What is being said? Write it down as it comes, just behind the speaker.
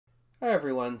Hi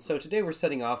everyone, so today we're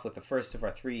setting off with the first of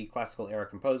our three classical era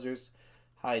composers,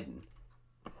 Haydn.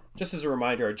 Just as a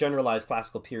reminder, our generalized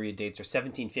classical period dates are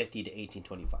 1750 to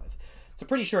 1825. It's a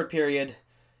pretty short period,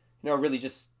 really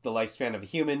just the lifespan of a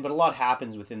human, but a lot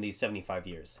happens within these 75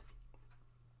 years.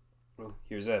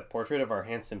 Here's a portrait of our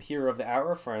handsome hero of the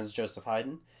hour, Franz Joseph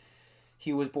Haydn.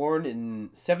 He was born in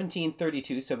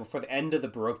 1732, so before the end of the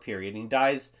Baroque period, and he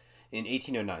dies in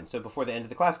 1809, so before the end of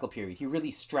the classical period. He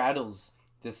really straddles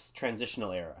this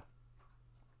transitional era.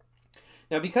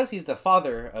 Now, because he's the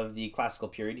father of the classical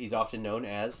period, he's often known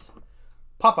as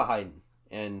Papa Haydn,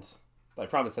 and I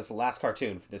promise that's the last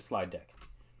cartoon for this slide deck.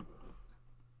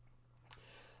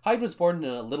 Haydn was born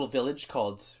in a little village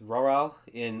called Rohrau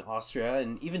in Austria,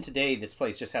 and even today this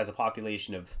place just has a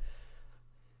population of,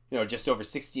 just over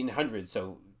 1,600,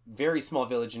 so very small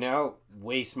village now,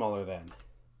 way smaller then.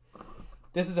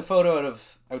 This is a photo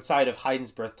outside of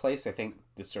Haydn's birthplace. I think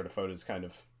this sort of photo is kind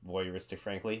of voyeuristic,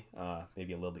 frankly,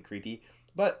 maybe a little bit creepy.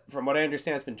 But from what I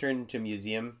understand, it's been turned into a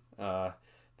museum that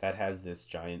has this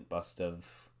giant bust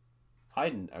of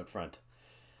Haydn out front.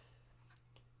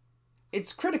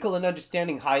 It's critical in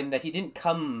understanding Haydn that he didn't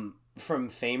come from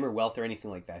fame or wealth or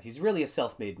anything like that. He's really a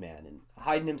self-made man. And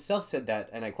Haydn himself said that,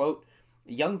 and I quote,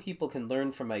 "Young people can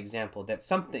learn from my example that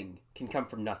something can come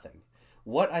from nothing.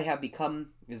 What I have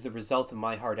become is the result of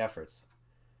my hard efforts."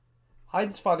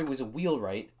 Haydn's father was a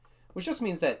wheelwright, which just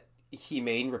means that he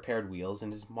made and repaired wheels,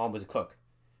 and his mom was a cook.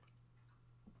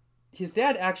 His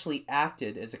dad actually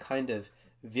acted as a kind of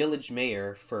village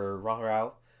mayor for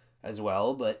Rohrau as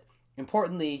well, but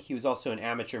importantly, he was also an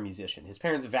amateur musician. His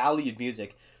parents valued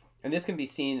music, and this can be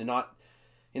seen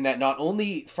in that not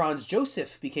only Franz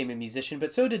Joseph became a musician,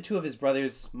 but so did two of his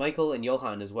brothers, Michael and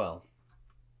Johann, as well.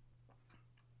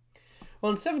 Well,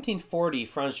 in 1740,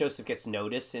 Franz Joseph gets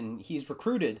notice, and he's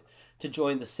recruited to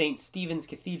join the St. Stephen's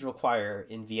Cathedral Choir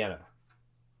in Vienna.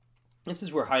 This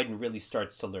is where Haydn really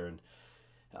starts to learn,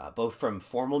 both from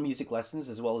formal music lessons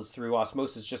as well as through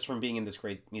osmosis just from being in this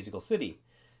great musical city.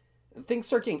 Things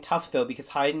start getting tough, though, because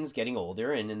Haydn's getting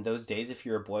older, and in those days, if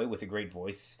you're a boy with a great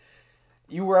voice,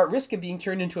 you were at risk of being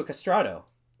turned into a castrato.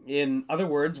 In other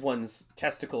words, one's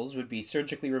testicles would be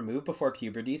surgically removed before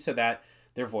puberty so that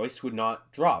their voice would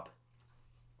not drop.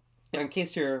 Now, in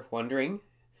case you're wondering,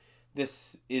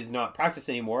 this is not practiced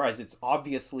anymore, as it's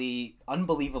obviously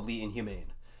unbelievably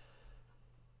inhumane.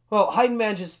 Well, Haydn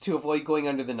manages to avoid going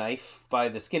under the knife by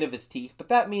the skin of his teeth, but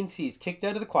that means he's kicked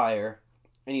out of the choir,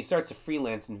 and he starts to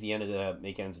freelance in Vienna to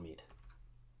make ends meet.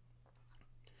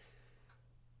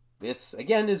 This,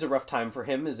 again, is a rough time for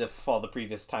him, as if all the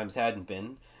previous times hadn't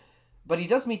been. But he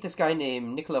does meet this guy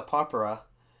named Nicola Porpora,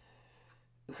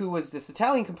 who was this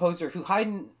Italian composer who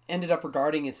Haydn ended up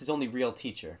regarding as his only real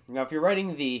teacher. Now, if you're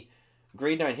writing the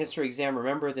grade 9 history exam,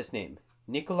 remember this name,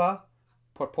 Nicola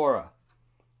Porpora.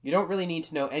 You don't really need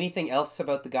to know anything else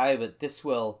about the guy, but this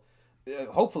will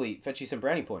hopefully fetch you some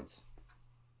brownie points.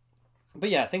 But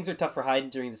yeah, things are tough for Haydn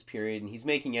during this period, and he's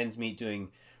making ends meet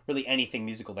doing really anything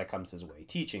musical that comes his way.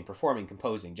 Teaching, performing,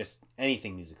 composing, just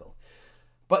anything musical.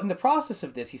 But in the process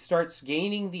of this, he starts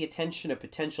gaining the attention of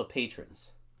potential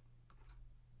patrons.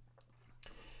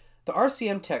 The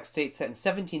RCM text states that in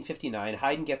 1759,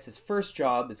 Haydn gets his first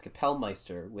job as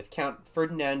Kapellmeister with Count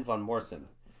Ferdinand von Morsen.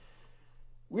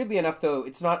 Weirdly enough, though,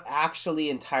 it's not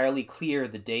actually entirely clear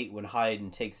the date when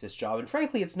Haydn takes this job, and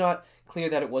frankly, it's not clear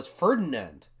that it was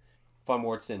Ferdinand von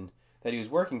Morsen that he was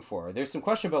working for. There's some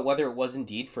question about whether it was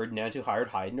indeed Ferdinand who hired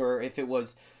Haydn, or if it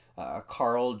was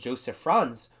Karl Joseph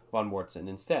Franz von Morsen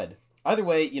instead. Either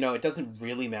way, it doesn't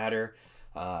really matter.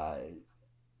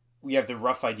 We have the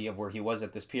rough idea of where he was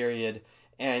at this period,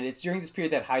 and it's during this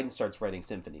period that Haydn starts writing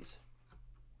symphonies.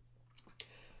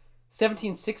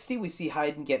 1760, we see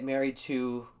Haydn get married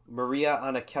to Maria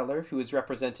Anna Keller, who is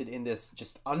represented in this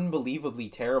just unbelievably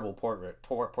terrible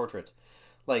portrait.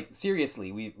 Like,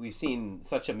 seriously, we've seen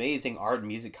such amazing art and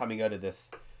music coming out of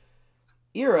this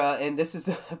era, and this is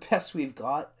the best we've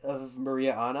got of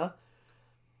Maria Anna.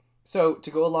 So,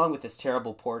 to go along with this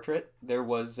terrible portrait, there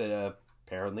was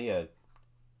apparently a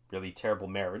really terrible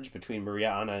marriage between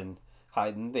Maria Anna and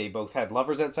Haydn. They both had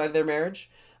lovers outside of their marriage.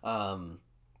 One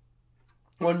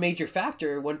major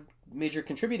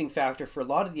contributing factor for a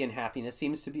lot of the unhappiness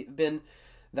seems to have been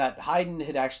that Haydn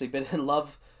had actually been in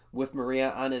love with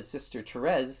Maria Anna's sister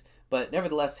Therese, but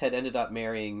nevertheless had ended up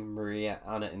marrying Maria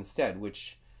Anna instead,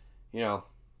 which,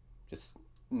 just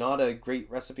not a great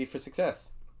recipe for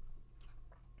success.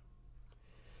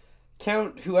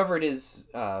 Count whoever it is,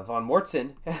 von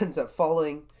Morsen, ends up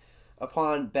falling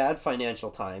upon bad financial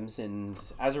times, and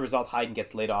as a result, Haydn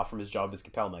gets laid off from his job as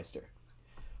Kapellmeister.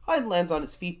 Haydn lands on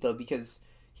his feet, though, because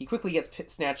he quickly gets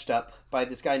snatched up by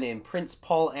this guy named Prince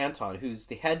Paul Anton, who's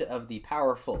the head of the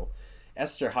powerful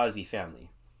Esterhazy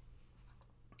family.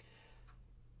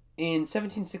 In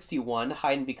 1761,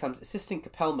 Haydn becomes assistant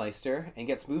Kapellmeister and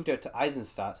gets moved out to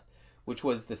Eisenstadt, which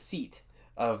was the seat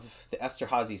of the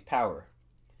Esterhazy's power.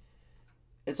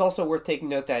 It's also worth taking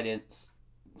note that in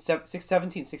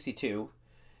 1762,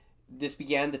 this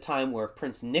began the time where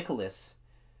Prince Nicholas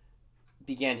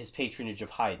began his patronage of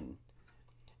Haydn,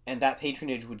 and that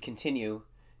patronage would continue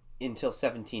until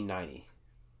 1790.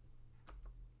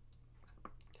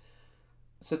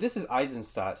 So this is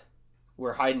Eisenstadt,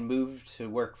 where Haydn moved to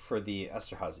work for the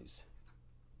Esterhazys.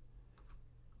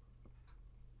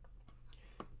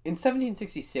 In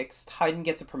 1766, Haydn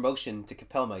gets a promotion to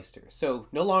Kapellmeister, so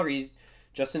no longer he's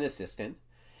just an assistant,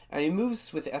 and he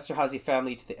moves with the Esterhazy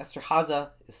family to the Esterházy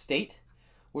estate,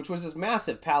 which was this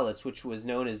massive palace which was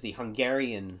known as the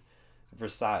Hungarian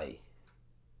Versailles.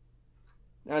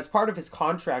 Now, as part of his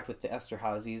contract with the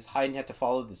Esterhazys, Haydn had to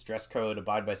follow this dress code,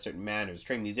 abide by certain manners,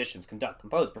 train musicians, conduct,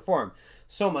 compose, perform,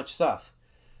 so much stuff.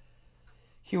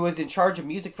 He was in charge of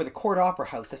music for the court opera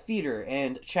house, a theater,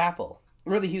 and chapel.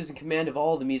 Really, he was in command of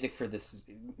all the music for this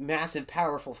massive,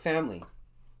 powerful family.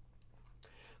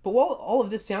 But while all of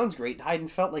this sounds great, Haydn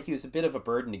felt like he was a bit of a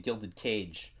bird in a gilded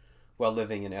cage while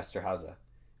living in Esterházy. It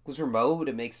was remote,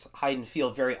 it makes Haydn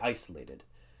feel very isolated.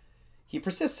 He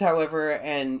persists, however,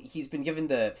 and he's been given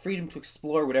the freedom to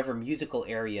explore whatever musical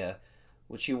area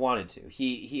which he wanted to.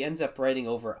 He ends up writing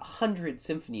over 100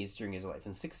 symphonies during his life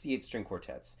and 68 string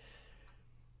quartets.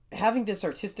 Having this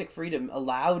artistic freedom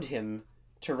allowed him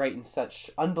to write in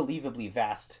such unbelievably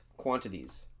vast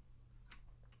quantities.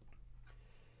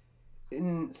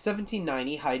 In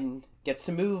 1790, Haydn gets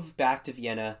to move back to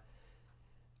Vienna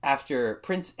after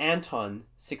Prince Anton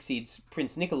succeeds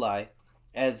Prince Nikolai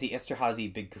as the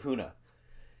Esterhazy Big Kahuna.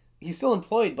 He's still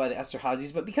employed by the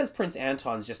Esterhazys, but because Prince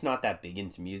Anton's just not that big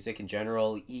into music in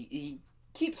general, he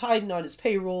keeps Haydn on his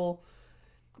payroll,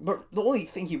 but the only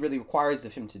thing he really requires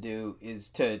of him to do is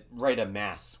to write a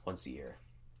mass once a year.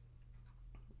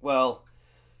 Well,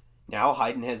 now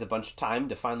Haydn has a bunch of time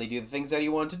to finally do the things that he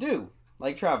wanted to do,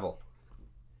 like travel.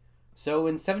 So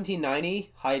in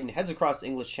 1790, Haydn heads across the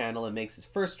English Channel and makes his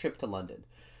first trip to London,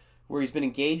 where he's been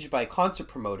engaged by a concert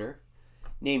promoter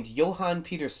named Johann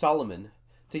Peter Solomon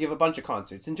to give a bunch of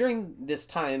concerts. And during this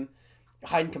time,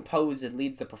 Haydn composed and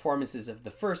leads the performances of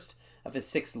the first of his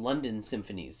 6 London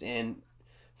symphonies. And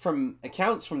from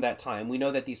accounts from that time, we know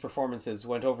that these performances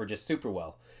went over just super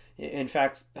well. In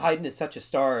fact, Haydn is such a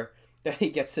star that he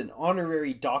gets an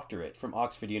honorary doctorate from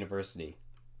Oxford University.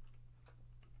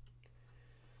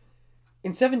 In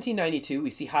 1792, we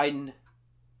see Haydn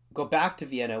go back to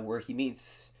Vienna, where he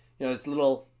meets, this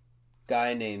little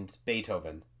guy named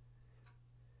Beethoven.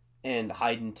 And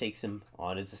Haydn takes him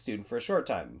on as a student for a short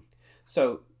time.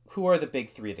 So, who are the big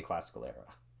 3 of the classical era?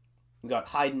 We got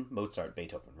Haydn, Mozart,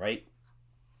 Beethoven, right?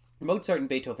 Mozart and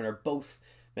Beethoven are both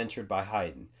mentored by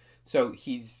Haydn. So,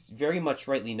 he's very much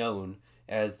rightly known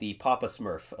as the Papa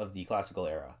Smurf of the classical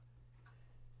era.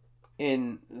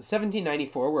 In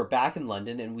 1794, we're back in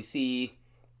London, and we see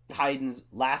Haydn's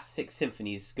last 6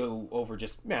 symphonies go over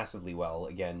just massively well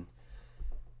again.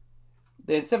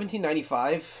 Then in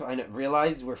 1795, I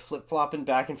realize we're flip-flopping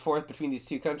back and forth between these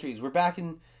two countries. We're back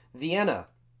in Vienna.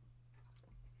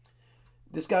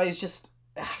 This guy is just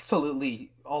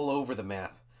absolutely all over the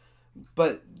map.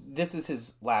 But this is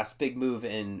his last big move,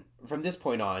 and from this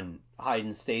point on,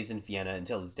 Haydn stays in Vienna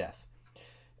until his death.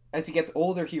 As he gets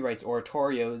older, he writes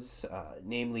oratorios,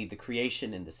 namely The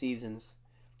Creation and the Seasons.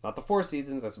 Not the 4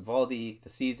 Seasons, that's Vivaldi. The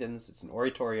Seasons, it's an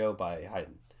oratorio by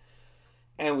Haydn.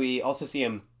 And we also see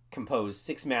him compose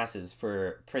 6 masses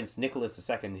for Prince Nicholas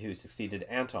II, who succeeded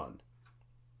Anton.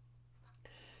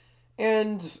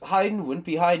 And Haydn wouldn't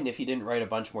be Haydn if he didn't write a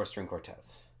bunch more string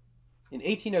quartets. In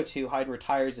 1802, Haydn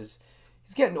retires as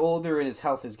he's getting older and his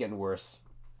health is getting worse.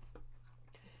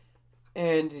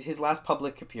 And his last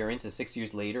public appearance is 6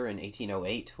 years later in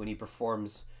 1808, when he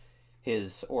performs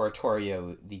his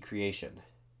oratorio, The Creation.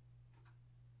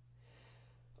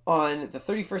 On the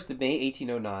 31st of May,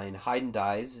 1809, Haydn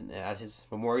dies, and at his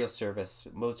memorial service,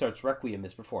 Mozart's Requiem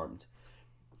is performed.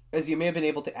 As you may have been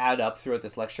able to add up throughout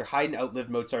this lecture, Haydn outlived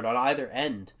Mozart on either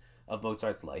end of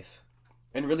Mozart's life,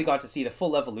 and really got to see the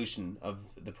full evolution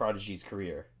of the prodigy's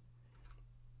career.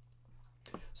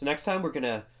 So next time we're going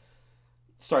to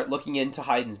start looking into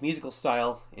Haydn's musical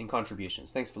style and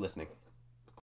contributions. Thanks for listening.